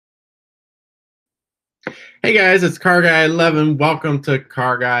Hey guys, it's CarGuy11. Welcome to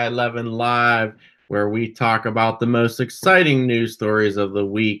CarGuy11 Live, where we talk about the most exciting news stories of the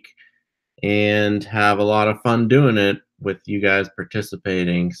week and have a lot of fun doing it with you guys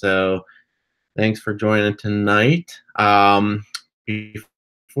participating. So, thanks for joining tonight.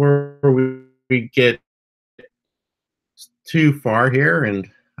 Before we get too far here, and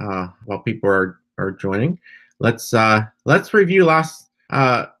while people are joining, let's review last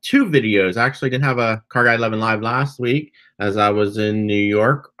two videos. I actually didn't have a Car Guy 11 live last week as I was in New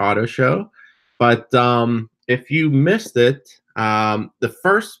York Auto Show, but if you missed it, the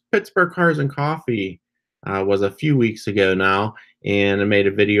first Pittsburgh Cars and Coffee was a few weeks ago now, and I made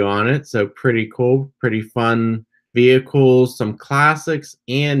a video on it. So pretty cool, pretty fun vehicles, some classics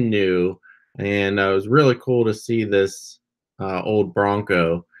and new, and it was really cool to see this old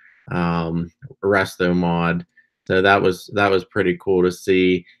Bronco resto mod. So that was pretty cool to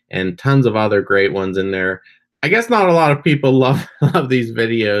see, and tons of other great ones in there. I guess not a lot of people love love these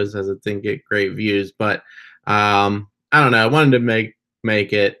videos as it didn't get great views, but I don't know. I wanted to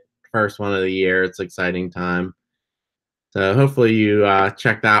make it first one of the year. It's exciting time. So hopefully you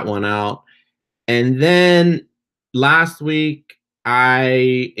check that one out. And then last week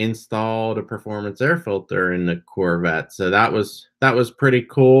I installed a performance air filter in the Corvette. So that was pretty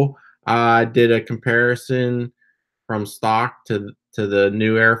cool. I did a comparison from stock to the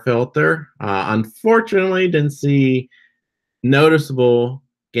new air filter. Unfortunately, didn't see noticeable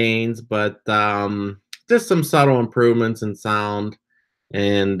gains, but just some subtle improvements in sound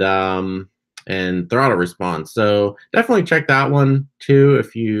and throttle response. So definitely check that one too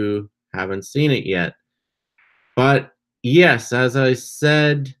if you haven't seen it yet. But yes, as I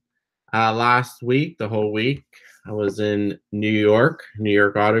said last week, the whole week, I was in New York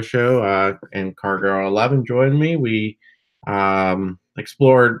Auto Show, and CarGuy11 joined me. We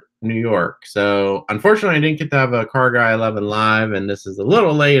explored New York. So unfortunately, I didn't get to have a CarGuy11 live, and this is a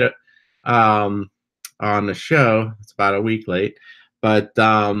little late um, on the show. It's about a week late, but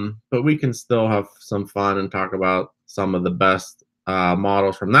we can still have some fun and talk about some of the best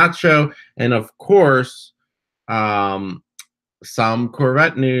models from that show, and of course, some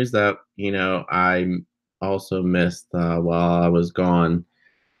Corvette news that I also missed while I was gone.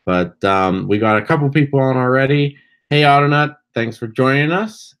 But we got a couple people on already. Hey, Autonut, thanks for joining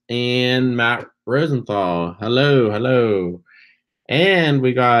us. And Matt Rosenthal, hello, hello. And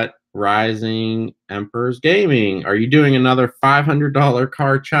we got Rising Emperors Gaming. Are you doing another $500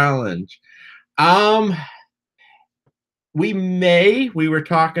 car challenge? Um, we were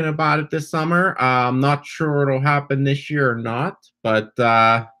talking about it this summer. I'm not sure it'll happen this year or not, but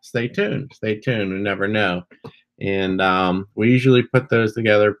stay tuned. Stay tuned. We never know. And we usually put those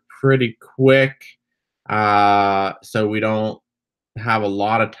together pretty quick, so we don't have a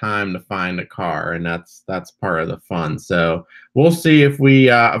lot of time to find a car, and that's part of the fun. So we'll see if we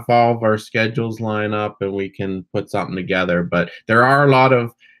evolve our schedules line up and we can put something together. But there are a lot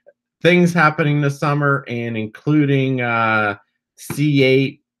of things happening this summer, and including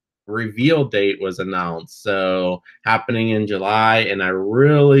C8 reveal date was announced, so happening in July, and I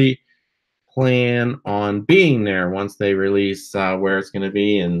really plan on being there once they release where it's going to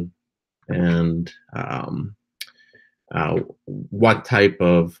be and what type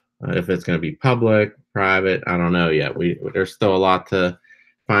of if it's going to be public, private, I don't know yet. There's still a lot to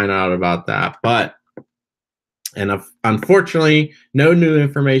find out about that, but unfortunately, no new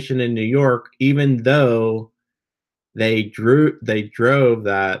information in New York, even though they drove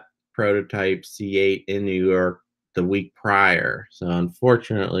that prototype C8 in New York the week prior. So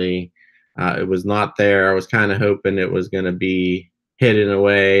unfortunately, it was not there. I was kind of hoping it was going to be hidden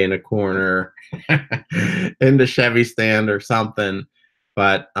away in a corner in the Chevy stand or something.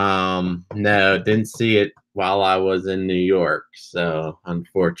 But no, didn't see it while I was in New York. So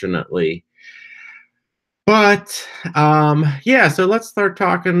unfortunately. But yeah, so let's start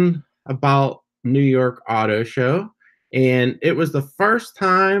talking about New York Auto Show. And it was the first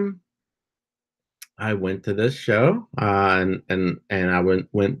time I went to this show, and I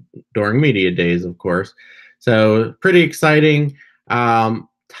went during media days, of course. So pretty exciting.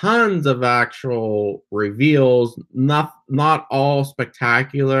 Tons of actual reveals, not all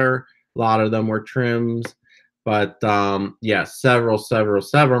spectacular. A lot of them were trims, but yeah, several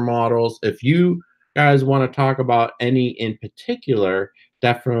models. If you guys want to talk about any in particular,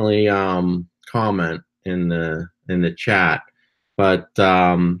 definitely comment in the chat. But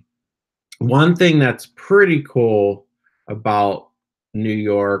one thing that's pretty cool about New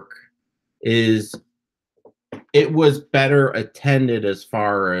York is it was better attended as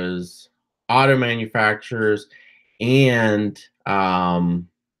far as auto manufacturers and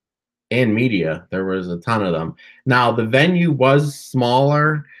and media. There was a ton of them. Now the venue was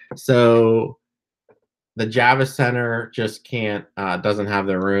smaller, so the Java Center just can't doesn't have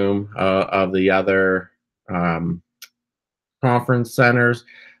the room of the other um, conference centers.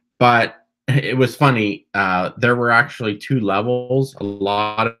 But it was funny. There were actually two levels. A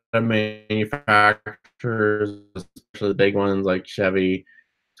lot of manufacturers, especially the big ones like Chevy,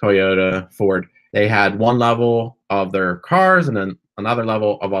 Toyota, Ford, they had one level of their cars and then another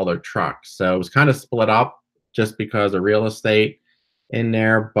level of all their trucks. So it was kind of split up just because of real estate in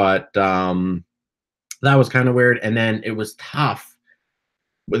there. But that was kind of weird. And then it was tough.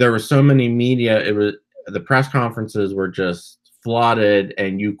 There were so many media. It was the press conferences were just flooded,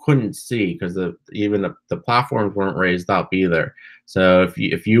 and you couldn't see because even the platforms weren't raised up either. So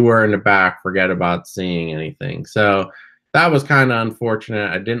if you were in the back, forget about seeing anything. So that was kind of unfortunate.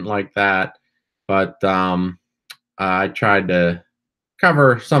 I didn't like that, but I tried to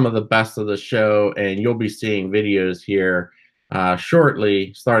cover some of the best of the show, and you'll be seeing videos here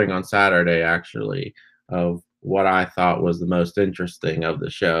shortly, starting on Saturday, actually, of what I thought was the most interesting of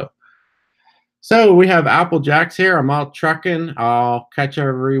the show. So we have Apple Jacks here. I'm out trucking. I'll catch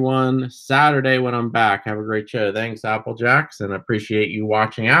everyone Saturday when I'm back. Have a great show. Thanks, Apple Jacks, and I appreciate you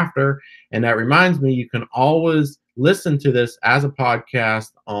watching after. And that reminds me, you can always listen to this as a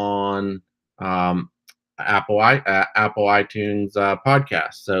podcast on Apple iTunes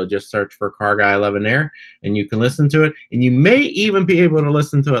podcast. So just search for CarGuy11 there, and you can listen to it. And you may even be able to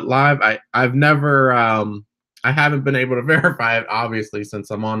listen to it live. I've never I haven't been able to verify it, obviously, since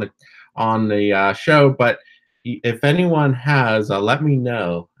I'm on the show. But if anyone has, let me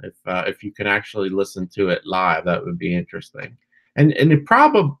know if you can actually listen to it live. That would be interesting. And it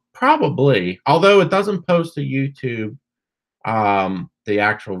probably, although it doesn't post to YouTube, the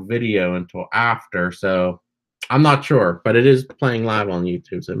actual video until after, so I'm not sure, but it is playing live on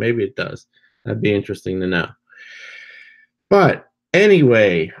YouTube, so maybe it does. That'd be interesting to know. But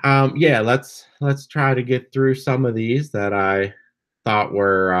anyway, yeah, let's try to get through some of these that I thought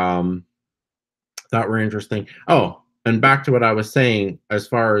were interesting. Oh, and back to what I was saying, as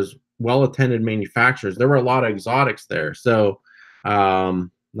far as well-attended manufacturers, there were a lot of exotics there. So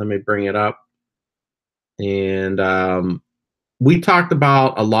let me bring it up. And we talked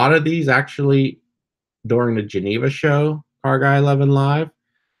about a lot of these actually during the Geneva show, CarGuy11 Live.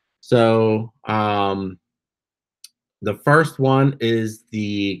 So the first one is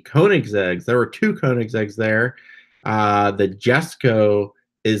the Koenigsegg's. There were two Koenigsegg's there. The Jesco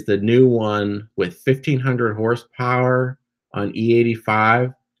is the new one with 1,500 horsepower on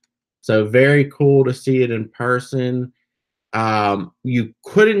E85. So very cool to see it in person. You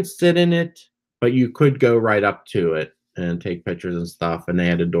couldn't sit in it, but you could go right up to it and take pictures and stuff, and they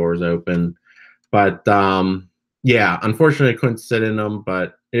had the doors open. But yeah, unfortunately I couldn't sit in them,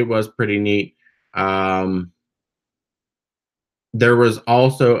 but it was pretty neat. There was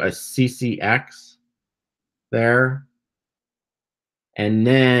also a CCX there, and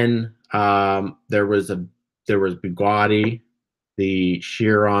then there was Bugatti, the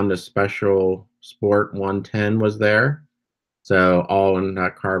Chiron, the Special Sport 110 was there. So all in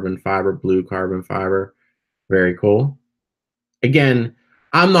that carbon fiber, blue carbon fiber. Very cool. Again,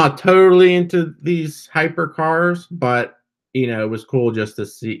 I'm not totally into these hypercars, but you know, it was cool just to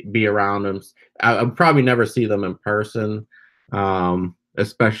be around them. I'll probably never see them in person,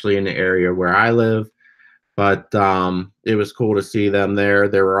 especially in the area where I live. But it was cool to see them there.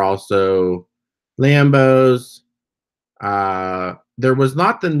 There were also Lambos. There was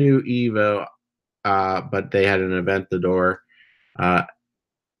not the new Evo, but they had an Aventador,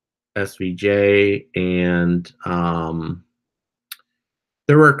 SVJ, and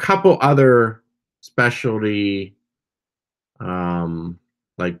there were a couple other specialty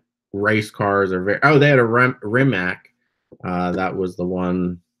like race cars or they had a Rimac. That was the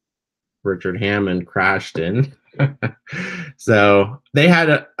one Richard Hammond crashed in. So they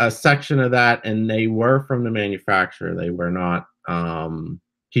had a section of that, and they were from the manufacturer. They were not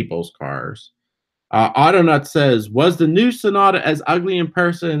people's cars. Autonut says, was the new Sonata as ugly in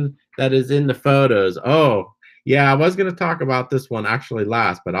person that is in the photos? Oh, yeah, I was going to talk about this one actually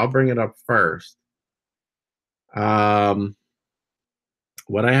last, but I'll bring it up first. What I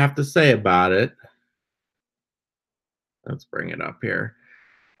have to say about it, let's bring it up here.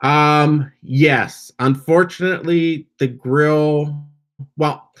 Yes, unfortunately, the grill,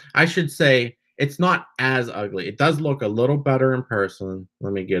 well, I should say it's not as ugly. It does look a little better in person.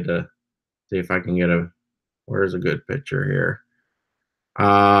 Let me see if I can get where's a good picture here.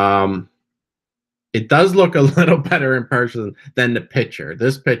 It does look a little better in person than the picture.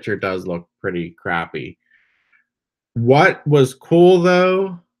 This picture does look pretty crappy. What was cool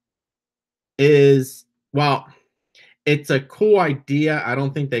though is, well, it's a cool idea. I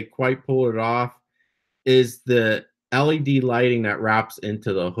don't think they quite pulled it off. Is the LED lighting that wraps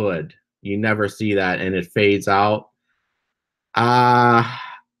into the hood. You never see that, and it fades out. Uh,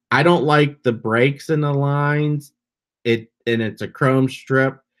 I don't like the breaks in the lines. It's a chrome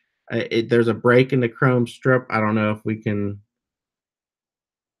strip. There's a break in the chrome strip. I don't know if we can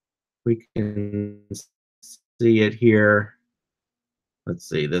see it here. Let's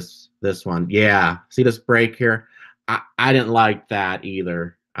see this one. Yeah, see this break here? I didn't like that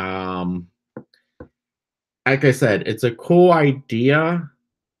either. Like I said, it's a cool idea.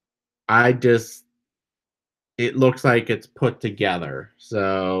 I just it looks like it's put together.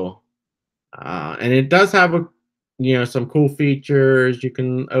 So and it does have some cool features. You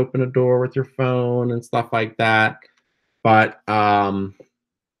can open a door with your phone and stuff like that. But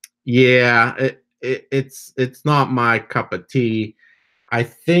yeah, it's not my cup of tea. I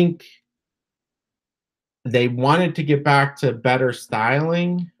think they wanted to get back to better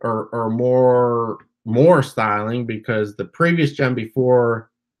styling or more styling, because the previous gen before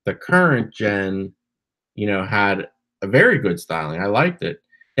the current gen, had a very good styling. I liked it.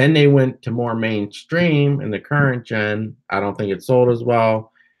 Then they went to more mainstream in the current gen. I don't think it sold as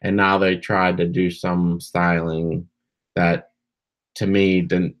well. And now they tried to do some styling that to me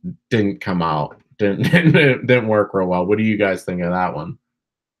didn't come out. Didn't work real well. What do you guys think of that one?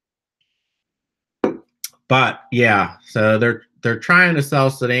 But yeah, so they're trying to sell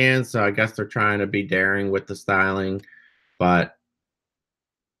sedans, so I guess they're trying to be daring with the styling. But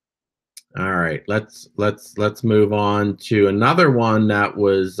all right, let's move on to another one that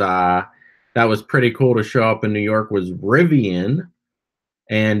was pretty cool to show up in New York was Rivian.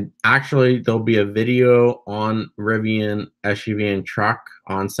 And actually, there'll be a video on Rivian SUV and truck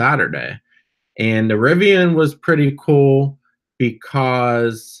on Saturday. And the Rivian was pretty cool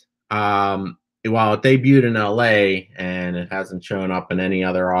because while it debuted in LA and it hasn't shown up in any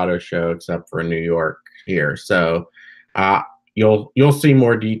other auto show except for New York here. So uh, you'll see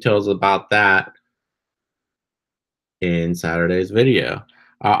more details about that in Saturday's video.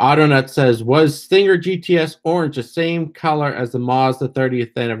 AutoNet says, was Stinger GTS Orange the same color as the Mazda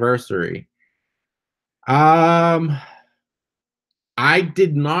 30th anniversary? I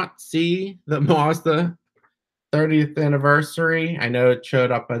did not see the Mazda 30th anniversary. I know it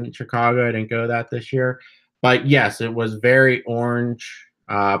showed up in Chicago. I didn't go that this year. But yes, it was very orange,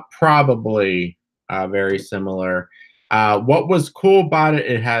 probably very similar. What was cool about it,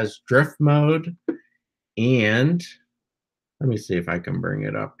 it has drift mode, and let me see if I can bring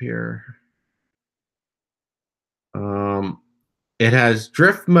it up here. It has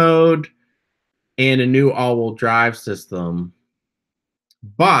drift mode and a new all-wheel drive system,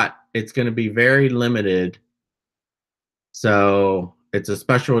 but it's going to be very limited. So it's a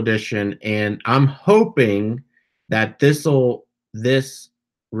special edition, and I'm hoping that this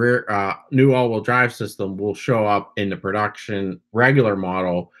rear new all-wheel drive system will show up in the production regular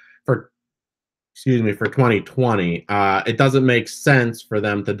model for 2020. It doesn't make sense for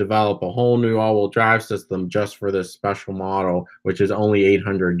them to develop a whole new all-wheel drive system just for this special model, which is only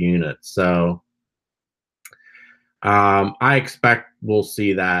 800 units. So I expect we'll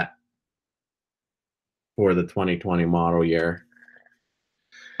see that for the 2020 model year.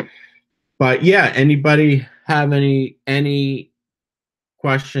 But yeah, anybody have any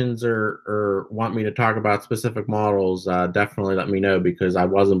questions or want me to talk about specific models, definitely let me know, because I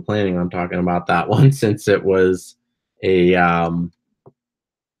wasn't planning on talking about that one since it was a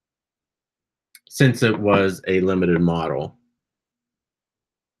limited model.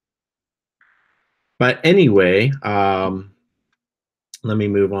 But anyway, let me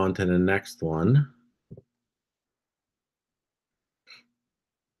move on to the next one.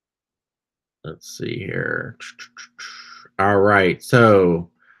 Let's see here. All right, so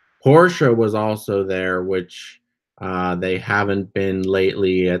Porsche was also there, which they haven't been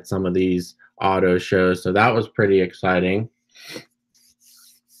lately at some of these auto shows, so that was pretty exciting.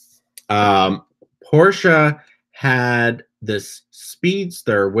 Porsche had this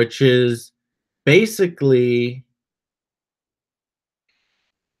Speedster, which is basically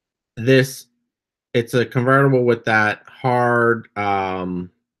this. It's a convertible with that hard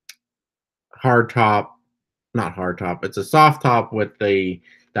top, not hard top. It's a soft top with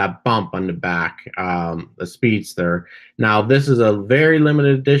that bump on the back, the Speedster. Now, this is a very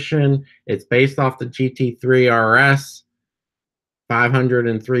limited edition. It's based off the GT3 RS,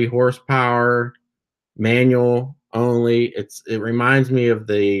 503 horsepower, manual only. It reminds me of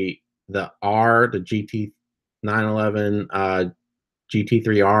the GT 911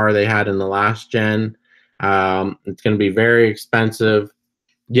 GT3R they had in the last gen. It's going to be very expensive.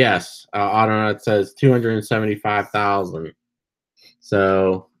 Yes, Autonaut says 275,000.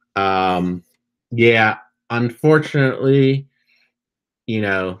 So, yeah, unfortunately,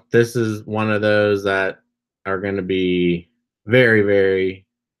 this is one of those that are going to be very, very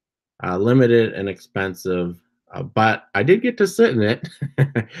limited and expensive. But I did get to sit in it,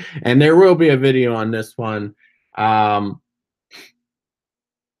 and there will be a video on this one. Um,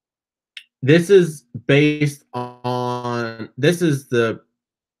 this is based on this is the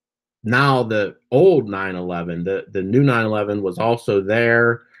now the old 911. The new 911 was also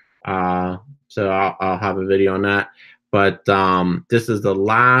there, uh, so I'll have a video on that. But this is the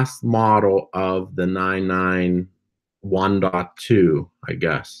last model of the 991.2, I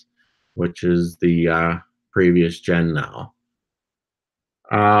guess, which is the previous gen now.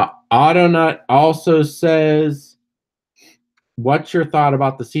 Autonut also says, "What's your thought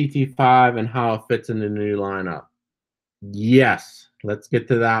about the CT5 and how it fits in the new lineup?" Yes, let's get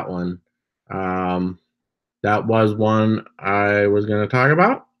to that one. Um, that was one I was going to talk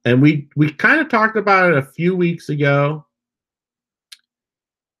about, and we kind of talked about it a few weeks ago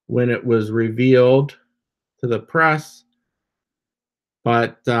when it was revealed to the press.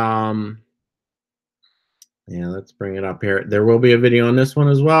 But yeah, let's bring it up here. There will be a video on this one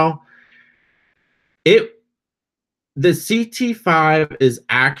as well. It The CT5 is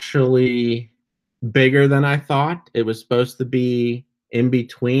actually bigger than I thought. It was supposed to be in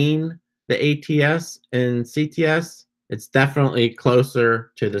between the ATS and CTS. It's definitely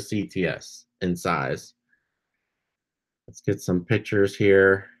closer to the CTS in size. Let's get some pictures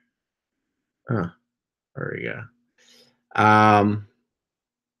here. Oh, there we go.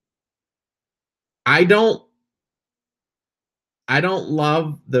 I don't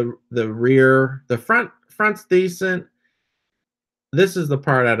love the rear. The front's decent. This is the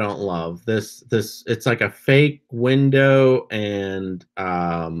part I don't love. This it's like a fake window and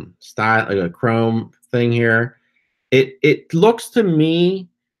style, like a chrome thing here. It looks to me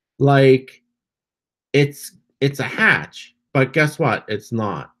like it's a hatch, but guess what? It's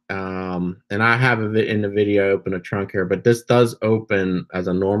not. And I have it in the video open a trunk here, but this does open as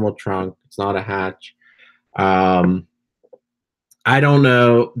a normal trunk. It's not a hatch. Um, I don't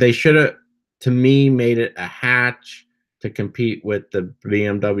know. They should have, to me, made it a hatch to compete with the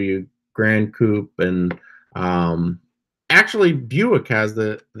BMW Grand Coupe, and actually Buick has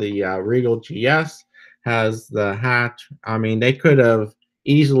the Regal GS has the hatch. I mean, they could have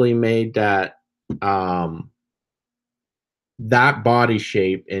easily made um, that body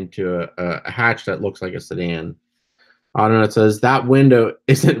shape into a hatch that looks like a sedan. I don't know. It says that window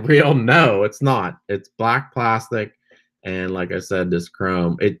isn't real. No, it's not. It's black plastic, and like I said, this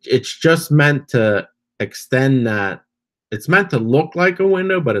chrome. It's just meant to extend that. It's meant to look like a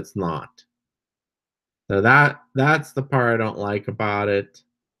window, but it's not. So that's the part I don't like about it.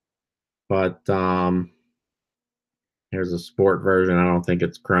 But here's a sport version. I don't think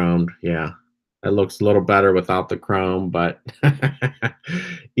it's chromed. Yeah, it looks a little better without the chrome, but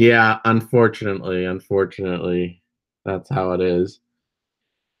yeah, unfortunately, that's how it is.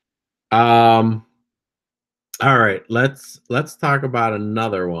 Um, all right, let's talk about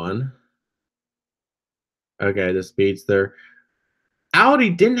another one. Okay, the Speedster. Audi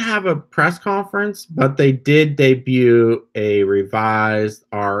didn't have a press conference, but they did debut a revised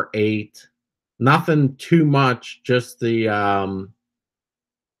R8. Nothing too much, just the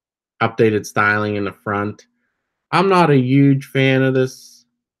updated styling in the front. I'm not a huge fan of this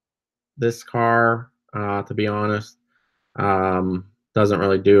car, to be honest. Doesn't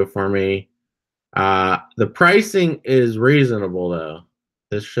really do it for me. The pricing is reasonable though.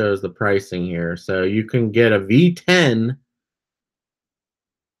 This shows the pricing here. So you can get a V10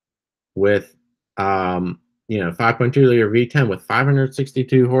 with 5.2 liter V10 with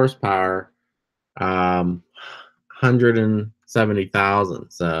 562 horsepower, 170,000.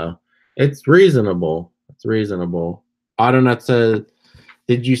 So it's reasonable. It's reasonable. Autonet said,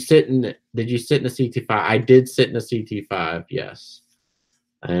 did you sit in a CT5? I did sit in a CT5, yes.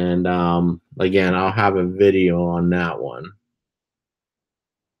 And again, I'll have a video on that one.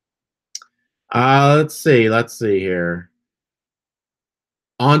 Let's see here.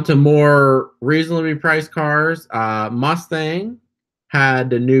 On to more reasonably priced cars. Mustang had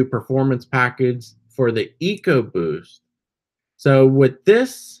the new performance package for the EcoBoost. So with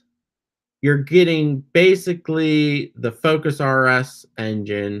this, you're getting basically the Focus RS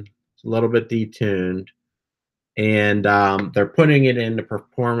engine, a little bit detuned, and they're putting it in the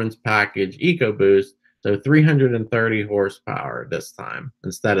performance package EcoBoost, so 330 horsepower this time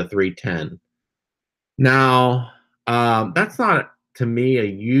instead of 310. Now, that's not, to me, a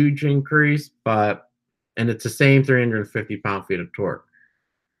huge increase, and it's the same 350 pound-feet of torque.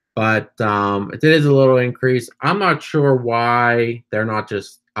 but it is a little increase. I'm not sure why they're not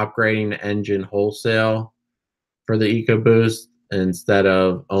just upgrading the engine wholesale for the EcoBoost instead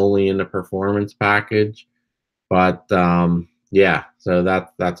of only in the performance package. But yeah, so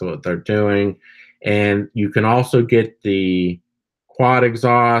that's what they're doing. And you can also get the quad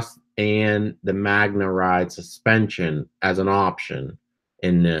exhaust and the Magna Ride suspension as an option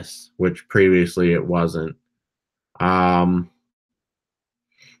in this, which previously it wasn't. Um,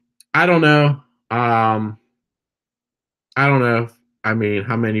 I don't know. I don't know. I mean,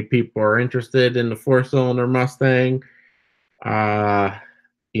 how many people are interested in the four-cylinder Mustang? Uh,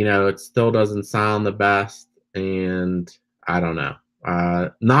 it still doesn't sound the best, and I don't know.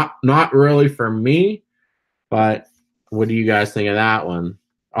 Not really for me, but what do you guys think of that one?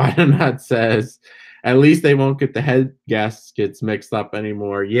 Autonaut says, at least they won't get the head gaskets mixed up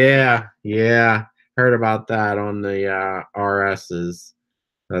anymore. Yeah, yeah. Heard about that on the RSs.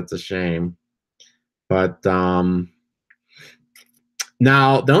 That's a shame. But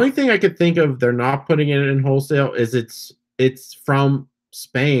now the only thing I could think of they're not putting it in wholesale is it's from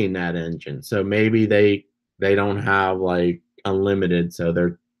Spain, that engine. So maybe they don't have like unlimited, so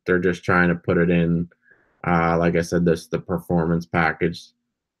they're just trying to put it in like I said, the performance package.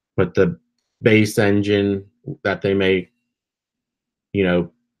 But the base engine that they make,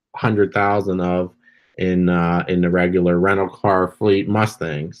 100,000 of in the regular rental car fleet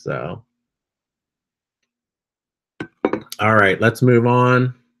Mustang. So all right, let's move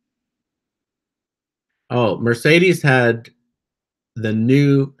on. Oh, Mercedes had the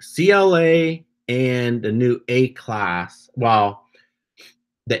new CLA and the new A class. Well,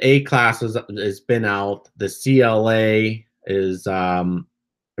 the A class has been out. The CLA is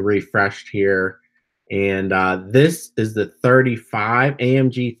refreshed here, and this is the 35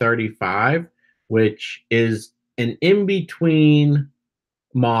 AMG 35, which is an in between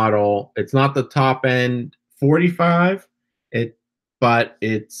model. It's not the top end 45, but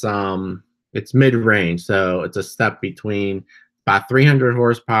it's mid range, so it's a step between. About 300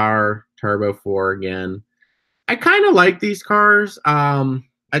 horsepower, turbo 4 again. I kind of like these cars.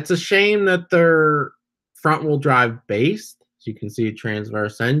 It's a shame that they're front wheel drive based. So you can see a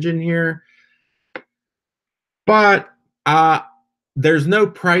transverse engine here, but there's no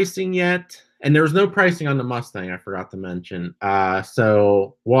pricing yet, and there's no pricing on the Mustang. I forgot to mention.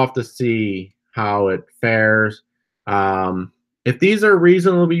 So we'll have to see how it fares. If these are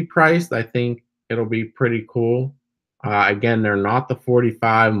reasonably priced, I think it'll be pretty cool. Again, they're not the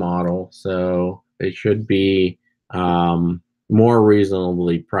 45 model, so they should be more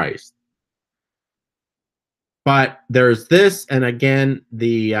reasonably priced. But there's this, and again,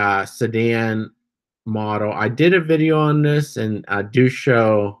 the sedan model. I did a video on this, and I do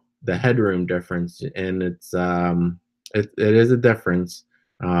show the headroom difference, and it is a difference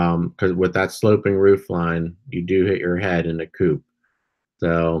because with that sloping roof line, you do hit your head in the coupe.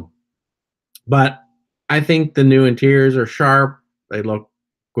 So, but I think the new interiors are sharp. They look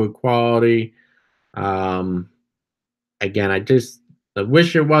good quality. Um, Again, I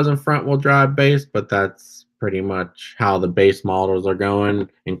wish it wasn't front wheel drive based, but that's pretty much how the base models are going,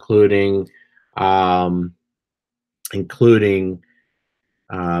 um, including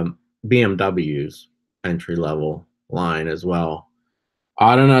BMW's entry level line as well.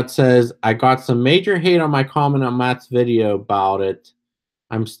 Autonaut says, I got some major hate on my comment on Matt's video about it.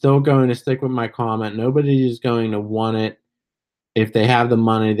 I'm still going to stick with my comment. Nobody is going to want it. If they have the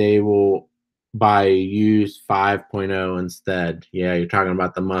money, they will buy a used 5.0 instead. Yeah, you're talking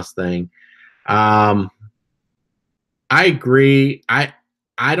about the Mustang. I agree. I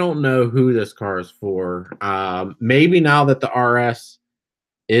don't know who this car is for. Maybe now that the RS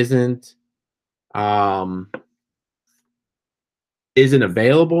isn't um, isn't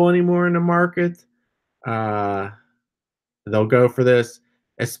available anymore in the market, uh, they'll go for this,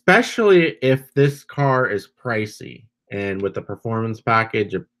 especially if this car is pricey. And with the performance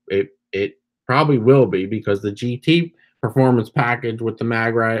package, it probably will be, because the GT performance package with the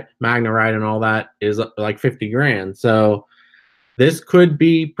Magna Ride and all that is like 50 grand. So this could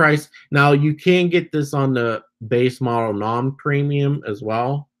be priced. Now you can get this on the base model non-premium as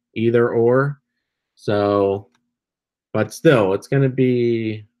well, either or. So, but still, it's going to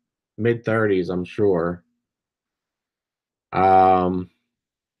be mid 30s, I'm sure. Um,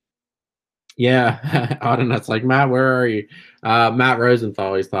 Yeah, Audinet's like, Matt, where are you? Matt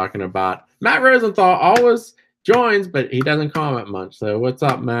Rosenthal he's talking about. Matt Rosenthal always joins, but he doesn't comment much. So what's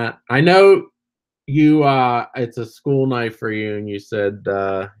up, Matt? I know you it's a school night for you, and you said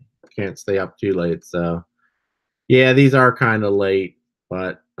can't stay up too late. So yeah, these are kind of late,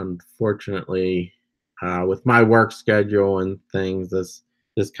 but unfortunately, with my work schedule and things,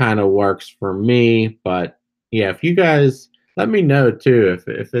 this kind of works for me. But yeah, if you guys let me know too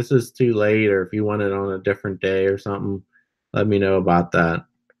if this is too late or if you want it on a different day or something, let me know about that.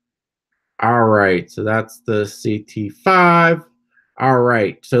 All right, so that's the CT5. All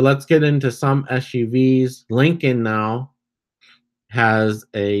right, so let's get into some SUVs. Lincoln now has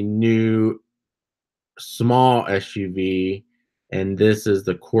a new small SUV, and this is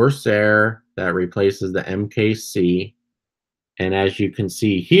the Corsair that replaces the MKC. And as you can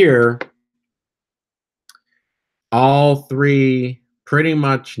see here, all three pretty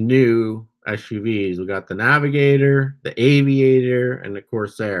much new SUVs. We got the Navigator, the Aviator, and the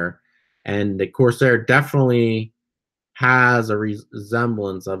Corsair. And the Corsair definitely has a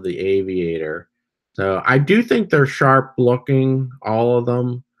resemblance of the Aviator. So I do think they're sharp looking, all of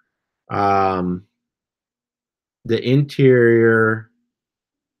them. Um, the interior,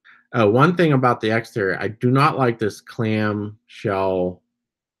 one thing about the exterior, I do not like this clamshell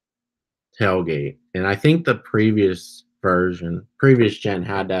tailgate. And I think the previous gen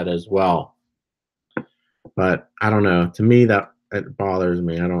had that as well. But I don't know. To me, that it bothers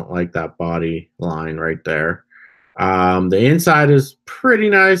me. I don't like that body line right there. The inside is pretty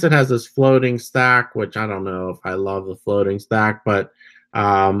nice. It has this floating stack, which I don't know if I love the floating stack, but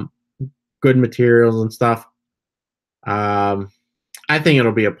good materials and stuff. I think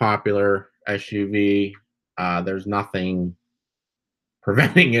it'll be a popular SUV. There's nothing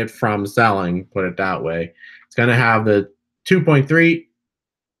preventing it from selling, put it that way. It's going to have the 2.3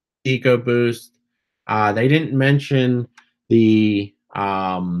 EcoBoost. They didn't mention the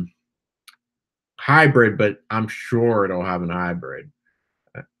hybrid, but I'm sure it'll have an hybrid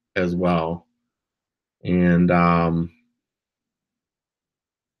as well. And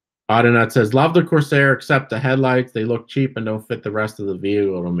Audinut says, love the Corsair except the headlights. They look cheap and don't fit the rest of the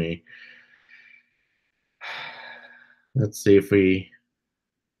vehicle to me. Let's see if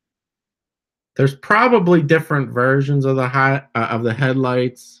there's probably different versions of the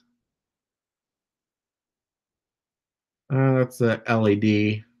headlights. That's the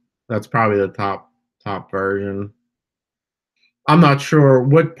LED. That's probably the top version. I'm not sure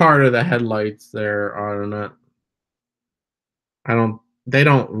what part of the headlights there are on it. They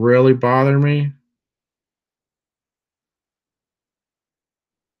don't really bother me.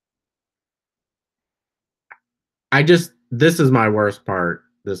 This is my worst part,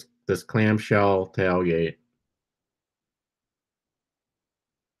 this clamshell tailgate.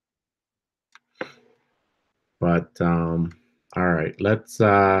 But all right, let's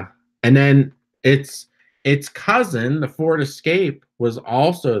and then its cousin, the Ford Escape, was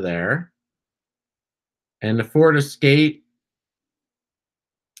also there. And the Ford Escape,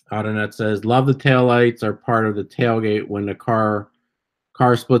 Autonet says, love the taillights are part of the tailgate. When the car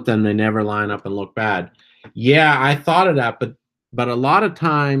split them, they never line up and look bad. Yeah, I thought of that, but a lot of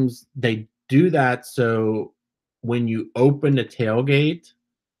times they do that so when you open the tailgate,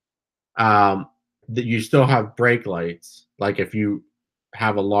 that you still have brake lights. Like if you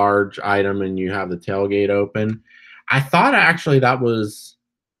have a large item and you have the tailgate open. I thought actually that was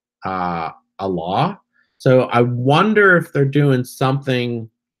a law. So I wonder if they're doing something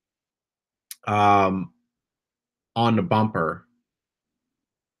on the bumper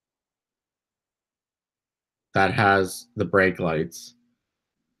that has the brake lights,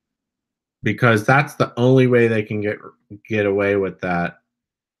 because that's the only way they can get away with that.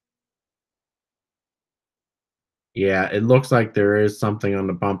 Yeah, it looks like there is something on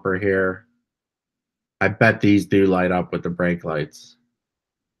the bumper here. I bet these do light up with the brake lights.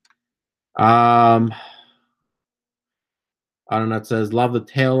 I don't know. It says, love the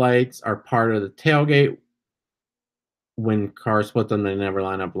taillights are part of the tailgate. When cars split them, they never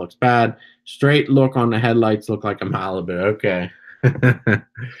line up. Looks bad. Straight look on the headlights look like a Malibu. Okay.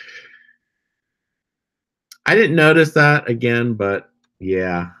 I didn't notice that again, but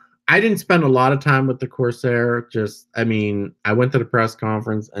yeah. I didn't spend a lot of time with the Corsair. I went to the press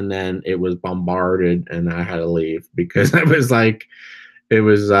conference and then it was bombarded and I had to leave because I was like, it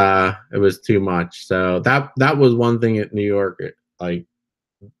was too much. So that was one thing at New York. Like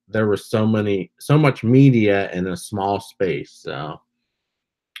there was so much media in a small space. So,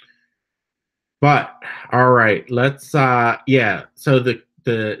 but all right, let's yeah. So the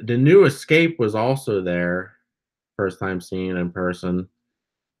new Escape was also there, first time seeing it in person,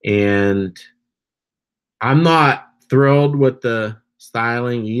 and I'm not thrilled with the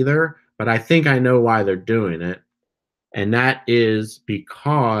styling either, but I think I know why they're doing it, and that is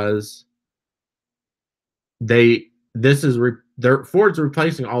because Ford's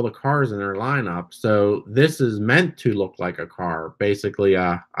replacing all the cars in their lineup, so this is meant to look like a car, basically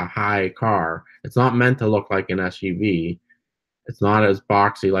a high car. It's not meant to look like an SUV. It's not as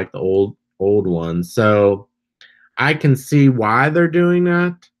boxy like the old ones. So I can see why they're doing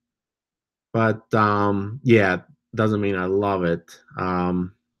that, but yeah, doesn't mean I love it. The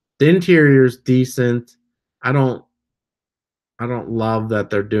interior's decent. I don't I don't love that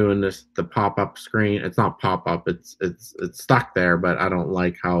they're doing the pop-up screen. It's not pop-up, it's stuck there, but I don't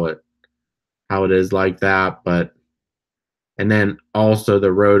like how it is like that. But and then also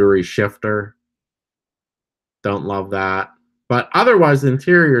the rotary shifter. Don't love that. But otherwise the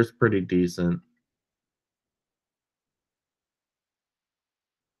interior is pretty decent.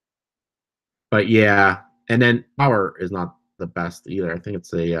 But yeah, and then power is not the best either. I think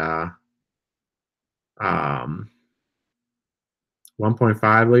it's a um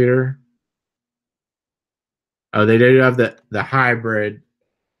 1.5 liter. Oh, they do have the hybrid.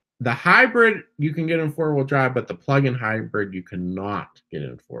 The hybrid you can get in four-wheel drive, but the plug-in hybrid you cannot get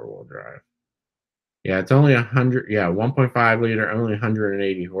in four-wheel drive. Yeah, it's only 100. Yeah, 1.5 liter, only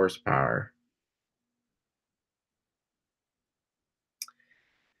 180 horsepower.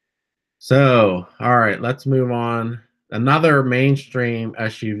 So, all right, let's move on. Another mainstream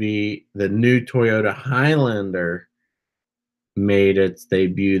SUV, the new Toyota Highlander, made its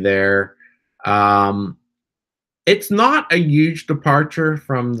debut there. Um, it's not a huge departure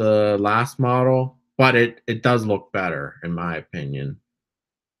from the last model, but it does look better in my opinion.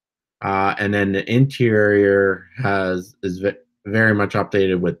 And then the interior is very much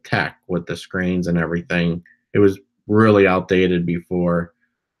updated with tech, with the screens and everything. It was really outdated before.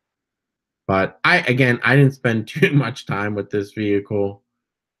 But I didn't spend too much time with this vehicle.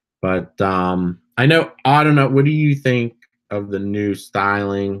 But I know, I don't know, what do you think of the new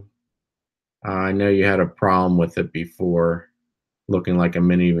styling? I know you had a problem with it before, looking like a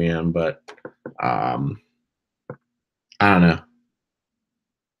minivan, but um, I don't know.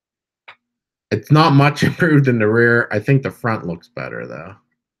 It's not much improved in the rear. I think the front looks better though.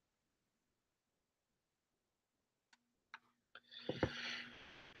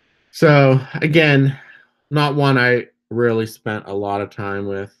 So again, not one I really spent a lot of time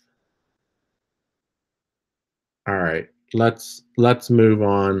with. All right, let's move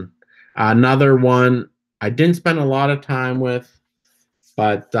on. Another one I didn't spend a lot of time with,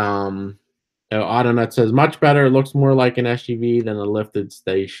 but Autonet says much better. Looks more like an SUV than a lifted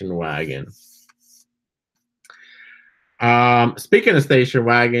station wagon. Speaking of station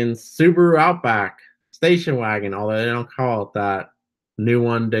wagons, Subaru Outback station wagon, although they don't call it that, new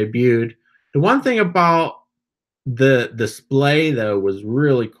one debuted. The one thing about the display though was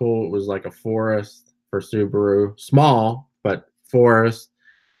really cool. It was like a forest for Subaru, small but forest.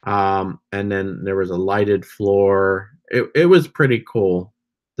 And then there was a lighted floor. It was pretty cool,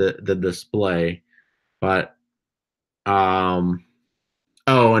 the display. But oh,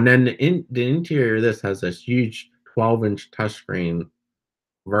 and then the interior of this has this huge 12-inch touchscreen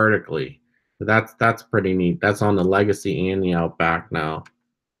vertically. So that's pretty neat. That's on the Legacy and the Outback now.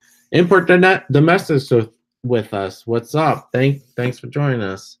 Import domestics with us. What's up? Thanks for joining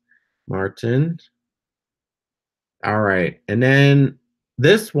us, Martin. All right, and then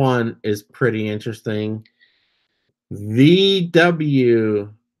this one is pretty interesting.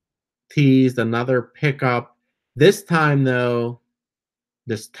 VW teased another pickup. This time though,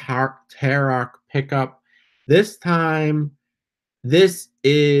 this Tarok pickup. This time, this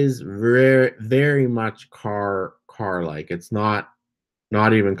is very much car like. It's not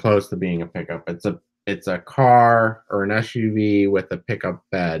even close to being a pickup. It's a car or an SUV with a pickup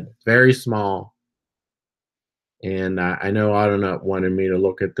bed. Very small. And I know Autonet wanted me to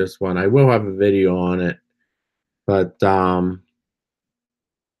look at this one. I will have a video on it. But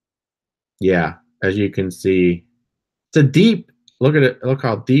yeah, as you can see, it's a deep, look at it, look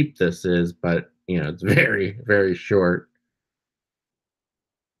how deep this is, but you know, it's very short.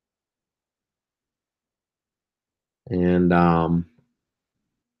 And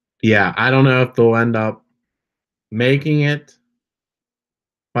yeah, I don't know if they'll end up making it,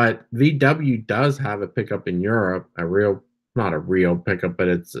 but VW does have a pickup in Europe, a real, not a real pickup, but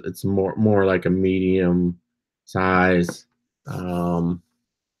it's more like a medium size. Still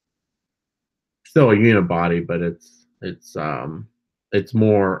a unibody, but it's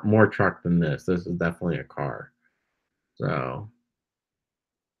more truck than this. This is definitely a car. So,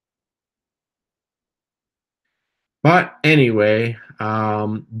 but anyway,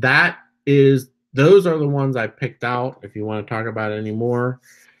 those are the ones I picked out. If you want to talk about any more,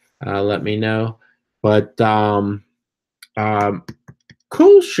 let me know. But um,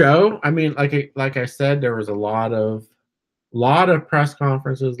 cool show. I mean, like I said, there was a lot of press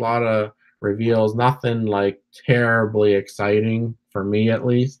conferences, a lot of reveals. Nothing like terribly exciting for me, at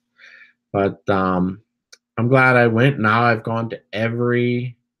least. But I'm glad I went. Now I've gone to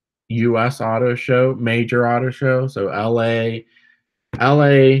every US auto show, major auto show. So LA,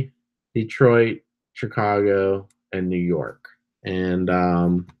 Detroit, Chicago, and New York. And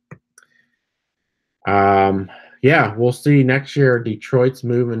yeah, we'll see next year. Detroit's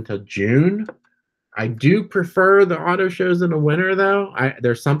moving to June. I do prefer the auto shows in the winter, though.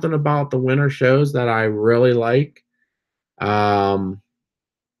 There's something about the winter shows that I really like.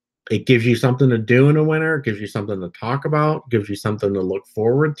 It gives you something to do in the winter. It gives you something to talk about. Gives you something to look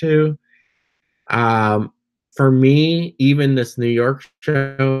forward to. For me, even this New York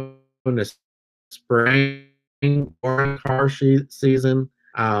show in the spring or car season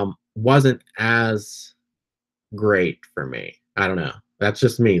wasn't as great for me. I don't know. That's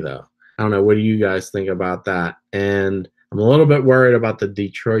just me, though. I don't know. What do you guys think about that? And I'm a little bit worried about the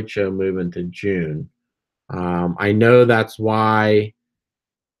Detroit show moving to June. I know that's why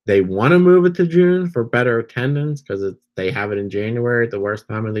they want to move it to June for better attendance because they have it in January at the worst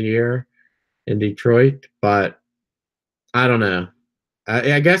time of the year in Detroit. But I don't know.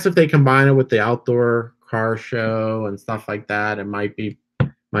 I guess if they combine it with the outdoor car show and stuff like that, it might be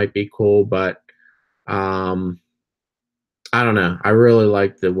cool. But I don't know. I really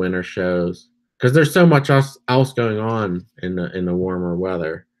like the winter shows because there's so much else going on in the warmer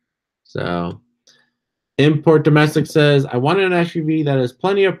weather. So Import Domestic says, I want an SUV that has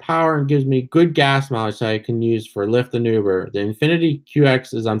plenty of power and gives me good gas mileage that I can use for Lyft and Uber. The Infiniti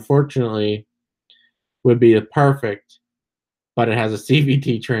QX is unfortunately would be the perfect, but it has a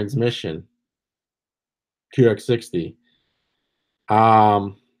CVT transmission. QX60.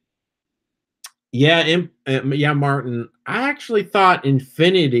 Yeah, Martin. I actually thought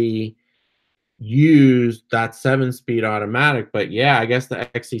Infiniti used that 7-speed automatic, but yeah, I guess the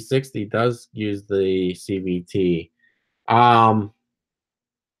XC60 does use the CVT.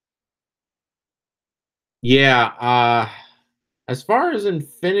 Yeah, as far as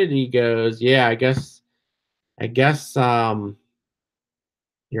Infiniti goes, yeah, I guess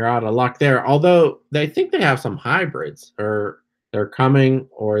you're out of luck there. Although they think they have some hybrids, or they're coming,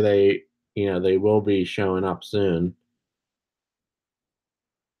 or they will be showing up soon.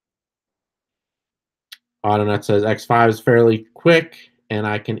 AutoNet says X5 is fairly quick, and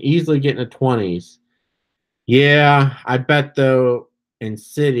I can easily get in the 20s. Yeah, I bet though in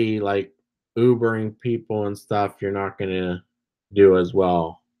city like Ubering people and stuff, you're not gonna do as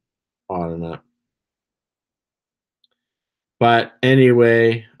well AutoNet. But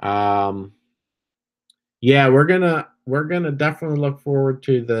anyway, yeah, we're gonna definitely look forward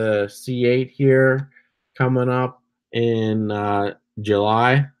to the C8 here coming up in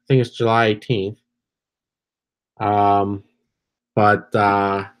July. I think it's July 18th. Um, but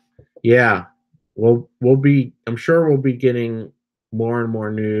yeah, we'll be. I'm sure we'll be getting more and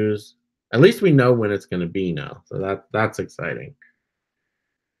more news. At least we know when it's going to be now, so that's exciting.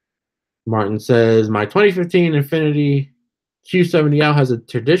 Martin says my 2015 Infiniti Q70L has a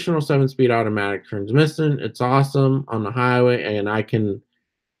traditional 7-speed automatic transmission. It's awesome on the highway, and I can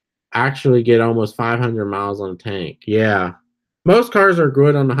actually get almost 500 miles on a tank. Yeah, most cars are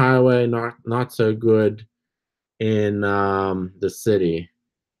good on the highway, not so good in the city.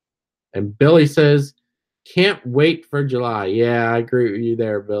 And Billy says, can't wait for July. Yeah, I agree with you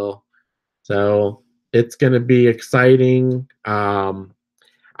there, Bill. So it's going to be exciting. I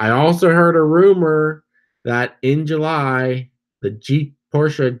also heard a rumor that in July, the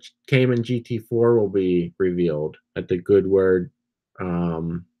Porsche Cayman GT4 will be revealed at the Goodwood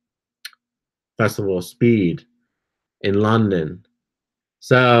Festival of Speed in London.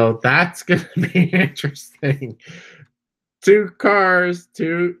 So that's going to be interesting. Two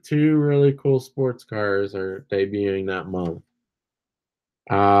really cool sports cars are debuting that month.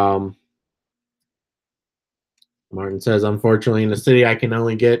 Martin says, unfortunately, in the city, I can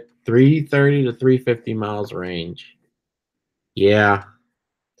only get 330 to 350 miles range. Yeah,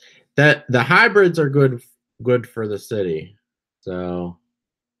 the hybrids are good for the city. So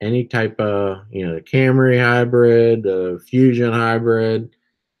any type of the Camry hybrid, the Fusion hybrid,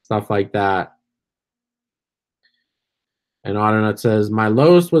 stuff like that. And AutoNut says, my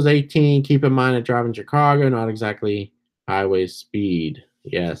lowest was 18. Keep in mind, I drive in Chicago, not exactly highway speed.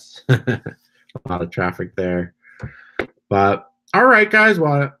 Yes, a lot of traffic there. But all right, guys.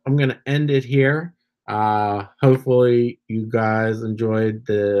 Well, I'm going to end it here. Hopefully, you guys enjoyed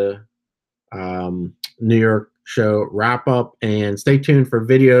the New York show wrap up, and stay tuned for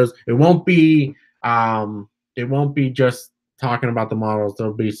videos. It won't be just talking about the models.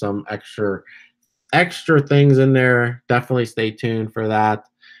 There'll be some extra things in there. Definitely stay tuned for that.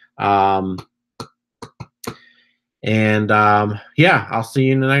 And yeah, I'll see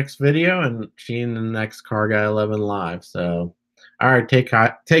you in the next video and see you in the next CarGuy11 live. So, all right, take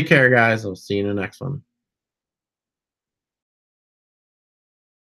care, guys. I'll see you in the next one.